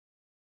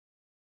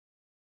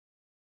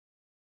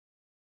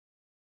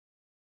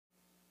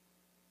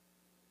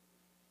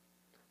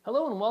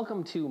Hello and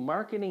welcome to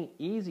Marketing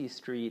Easy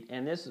Street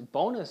and this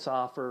bonus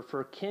offer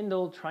for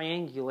Kindle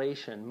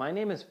Triangulation. My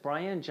name is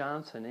Brian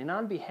Johnson, and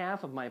on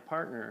behalf of my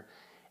partner,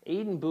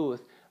 Aidan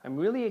Booth, I'm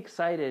really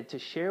excited to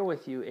share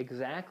with you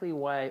exactly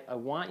why I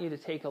want you to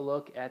take a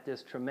look at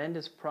this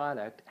tremendous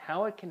product,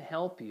 how it can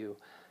help you,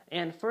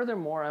 and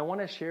furthermore, I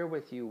want to share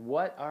with you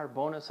what our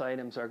bonus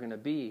items are going to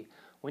be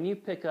when you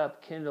pick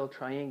up Kindle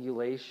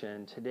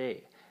Triangulation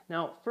today.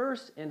 Now,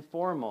 first and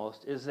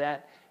foremost is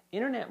that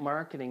Internet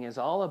marketing is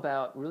all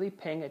about really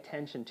paying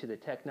attention to the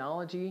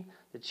technology,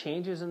 the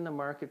changes in the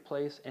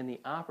marketplace, and the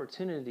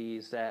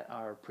opportunities that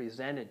are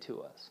presented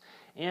to us.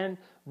 And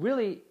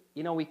really,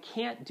 we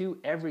can't do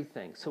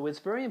everything. So it's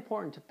very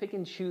important to pick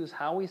and choose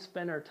how we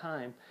spend our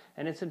time,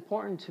 and it's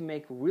important to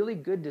make really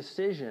good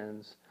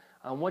decisions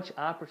on which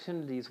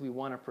opportunities we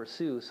want to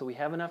pursue so we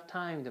have enough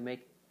time to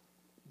make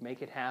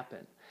it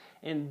happen.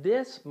 And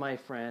this, my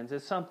friends,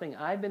 is something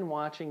I've been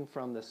watching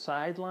from the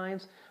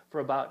sidelines for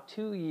about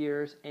 2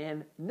 years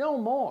and no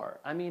more.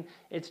 I mean,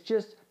 it's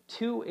just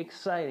too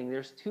exciting.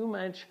 There's too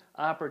much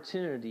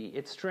opportunity.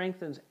 It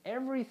strengthens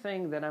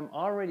everything that I'm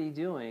already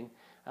doing.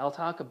 I'll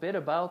talk a bit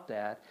about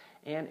that.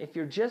 And if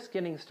you're just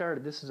getting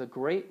started, this is a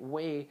great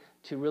way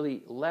to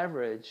really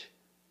leverage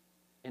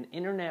an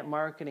internet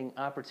marketing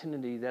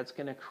opportunity that's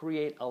going to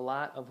create a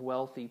lot of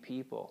wealthy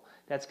people.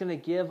 That's going to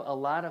give a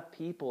lot of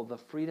people the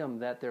freedom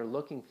that they're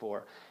looking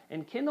for.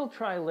 And Kindle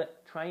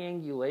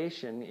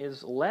Triangulation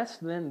is less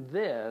than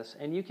this,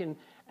 and you can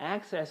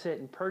access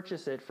it and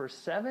purchase it for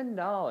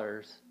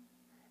 $7,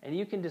 and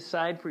you can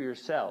decide for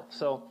yourself.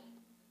 So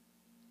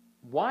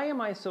why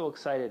am I so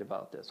excited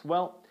about this?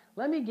 Well,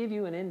 let me give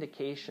you an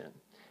indication.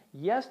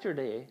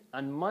 Yesterday,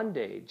 on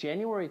Monday,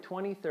 January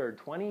 23rd,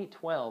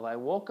 2012, I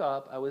woke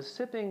up, I was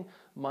sipping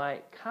my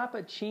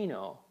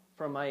cappuccino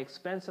from my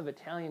expensive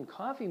Italian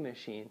coffee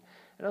machine,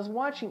 and I was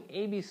watching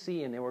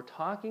ABC, and they were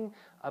talking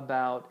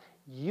about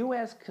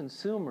U.S.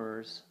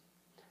 consumers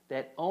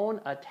that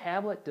own a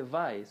tablet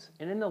device,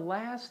 and in the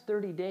last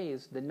 30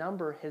 days, the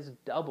number has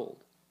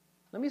doubled.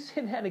 Let me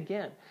say that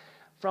again.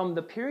 From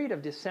the period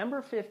of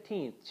December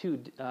 15th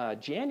to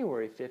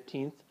January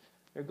 15th,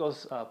 there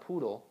goes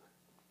Poodle,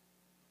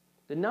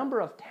 the number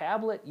of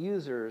tablet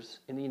users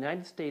in the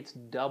United States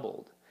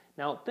doubled.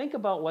 Now think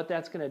about what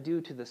that's going to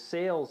do to the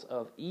sales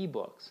of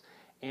ebooks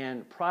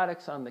and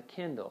products on the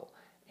Kindle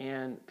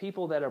and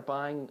people that are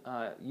buying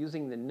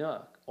using the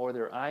Nook or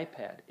their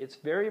iPad. It's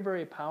very,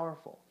 very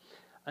powerful.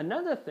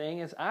 Another thing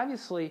is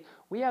obviously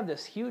we have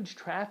this huge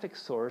traffic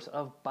source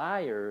of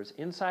buyers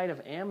inside of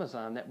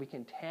Amazon that we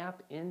can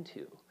tap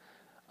into.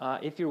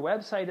 If your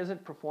website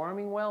isn't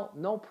performing well,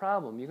 no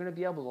problem. You're going to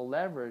be able to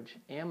leverage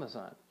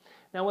Amazon.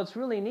 Now what's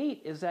really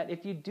neat is that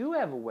if you do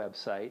have a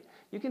website,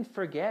 you can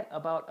forget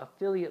about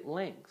affiliate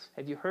links.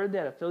 Have you heard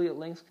that affiliate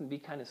links can be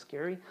kind of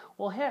scary?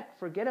 Well, heck,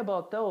 forget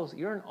about those.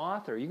 You're an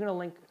author. You're going to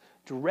link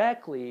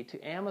directly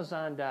to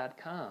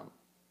Amazon.com.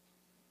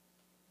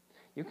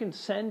 You can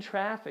send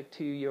traffic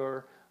to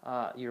your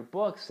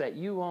books that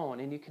you own,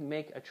 and you can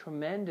make a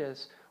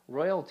tremendous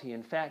royalty.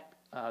 In fact,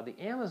 the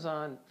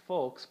Amazon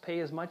folks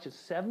pay as much as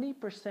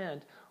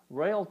 70%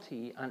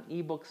 royalty on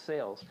ebook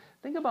sales.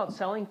 Think about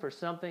selling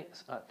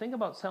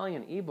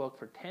an ebook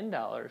for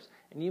 $10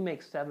 and you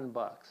make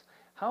 $7.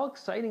 How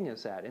exciting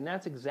is that? And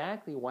that's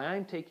exactly why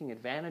I'm taking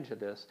advantage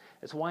of this.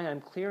 It's why I'm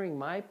clearing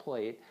my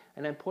plate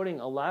and I'm putting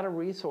a lot of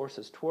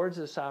resources towards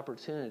this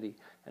opportunity.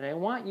 And I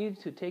want you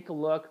to take a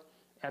look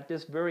at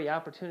this very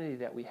opportunity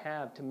that we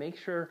have to make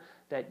sure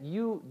that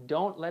you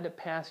don't let it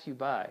pass you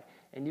by.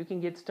 And you can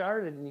get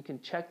started and you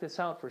can check this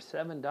out for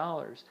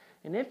 $7.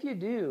 And if you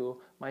do,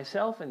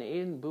 myself and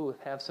Aidan Booth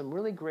have some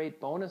really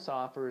great bonus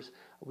offers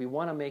we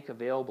want to make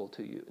available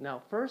to you.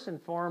 Now, first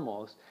and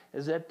foremost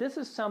is that this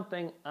is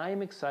something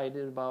I'm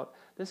excited about.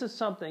 This is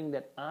something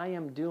that I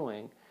am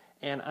doing.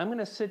 And I'm going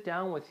to sit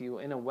down with you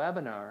in a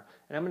webinar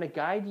and I'm going to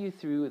guide you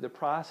through the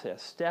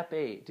process. Step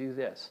 8, do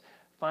this.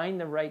 Find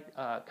the right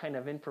kind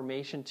of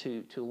information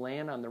to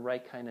land on the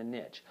right kind of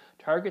niche.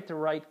 Target the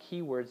right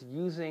keywords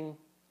using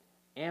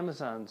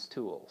Amazon's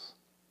tools,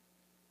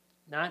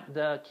 not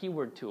the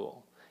keyword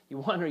tool. You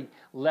want to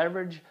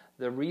leverage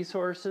the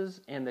resources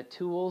and the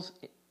tools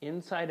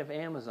inside of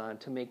Amazon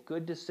to make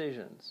good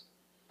decisions.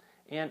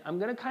 And I'm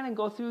going to kind of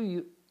go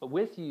through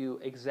with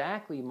you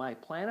exactly my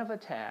plan of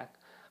attack,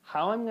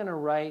 how I'm going to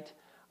write,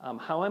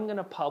 how I'm going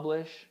to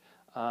publish,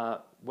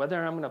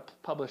 whether I'm going to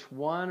publish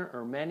one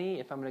or many,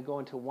 if I'm going to go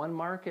into one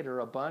market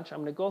or a bunch. I'm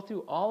going to go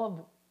through all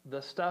of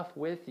the stuff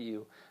with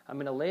you. I'm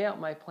going to lay out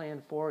my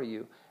plan for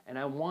you, and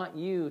I want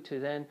you to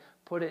then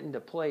put it into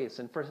place.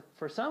 And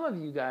for some of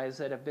you guys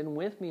that have been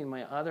with me in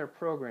my other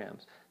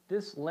programs,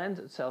 this lends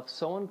itself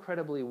so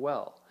incredibly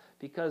well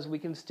because we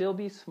can still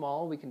be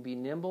small, we can be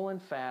nimble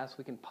and fast,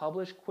 we can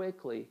publish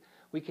quickly,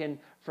 we can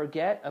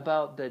forget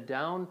about the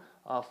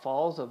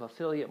downfalls of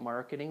affiliate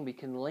marketing, we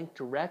can link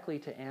directly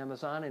to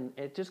Amazon, and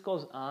it just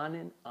goes on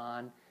and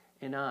on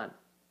and on.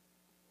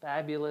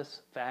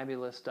 Fabulous,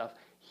 fabulous stuff.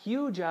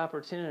 Huge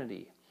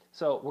opportunity.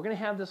 So we're going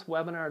to have this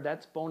webinar.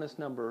 That's bonus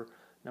number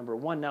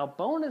 1. Now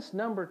bonus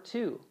number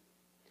 2.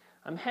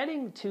 I'm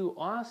heading to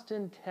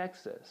Austin,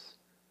 Texas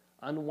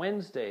on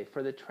Wednesday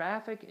for the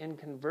Traffic and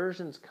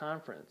Conversions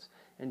Conference.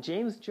 And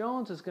James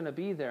Jones is going to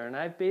be there, and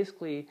I've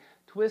basically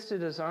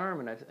twisted his arm,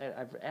 and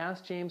I've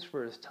asked James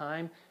for his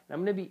time, and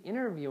I'm going to be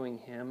interviewing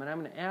him, and I'm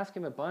going to ask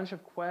him a bunch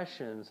of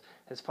questions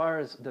as far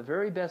as the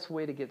very best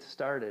way to get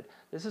started.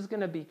 This is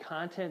going to be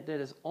content that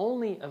is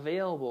only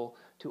available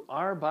to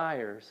our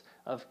buyers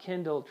of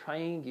Kindle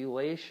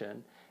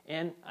Triangulation,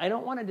 and I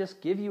don't want to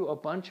just give you a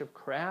bunch of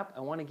crap.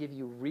 I want to give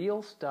you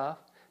real stuff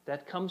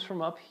that comes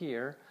from up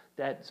here,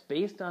 that's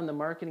based on the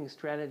marketing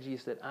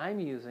strategies that I'm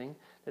using,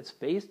 that's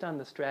based on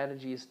the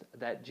strategies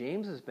that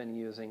James has been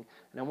using,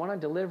 and I want to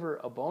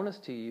deliver a bonus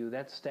to you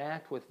that's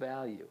stacked with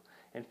value.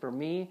 And for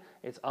me,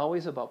 it's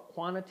always about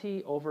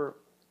quantity over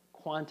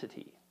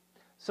quantity.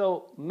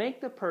 So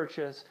make the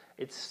purchase.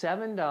 It's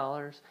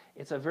 $7.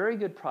 It's a very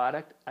good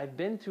product. I've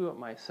been through it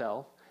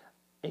myself.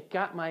 It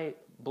got my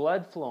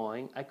blood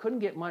flowing. I couldn't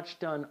get much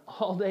done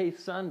all day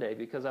Sunday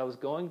because I was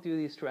going through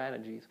these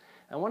strategies.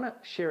 I want to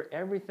share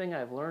everything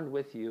I've learned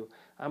with you.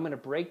 I'm going to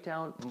break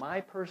down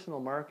my personal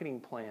marketing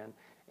plan,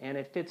 and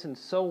it fits in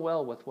so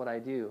well with what I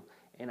do.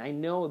 And I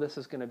know this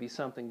is going to be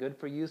something good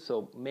for you,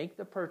 so make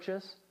the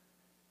purchase,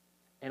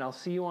 and I'll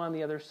see you on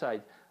the other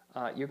side.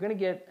 You're going to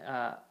get,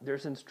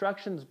 there's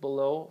instructions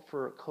below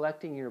for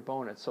collecting your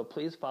bonus, so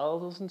please follow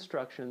those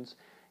instructions.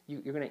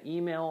 You're going to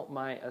email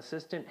my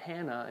assistant,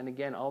 Hannah, and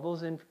again, all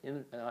those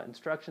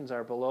instructions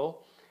are below,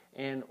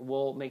 and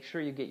we'll make sure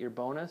you get your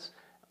bonus.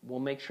 We'll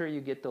make sure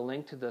you get the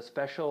link to the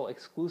special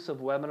exclusive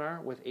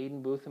webinar with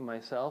Aidan Booth and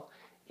myself,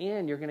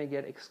 and you're going to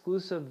get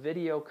exclusive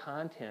video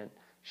content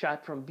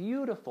shot from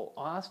beautiful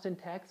Austin,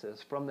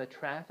 Texas, from the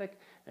Traffic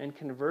and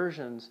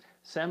Conversions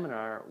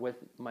seminar with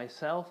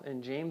myself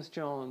and James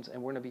Jones,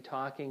 and we're going to be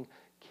talking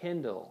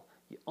Kindle.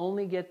 You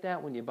only get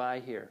that when you buy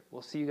here.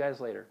 We'll see you guys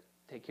later.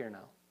 Take care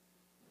now.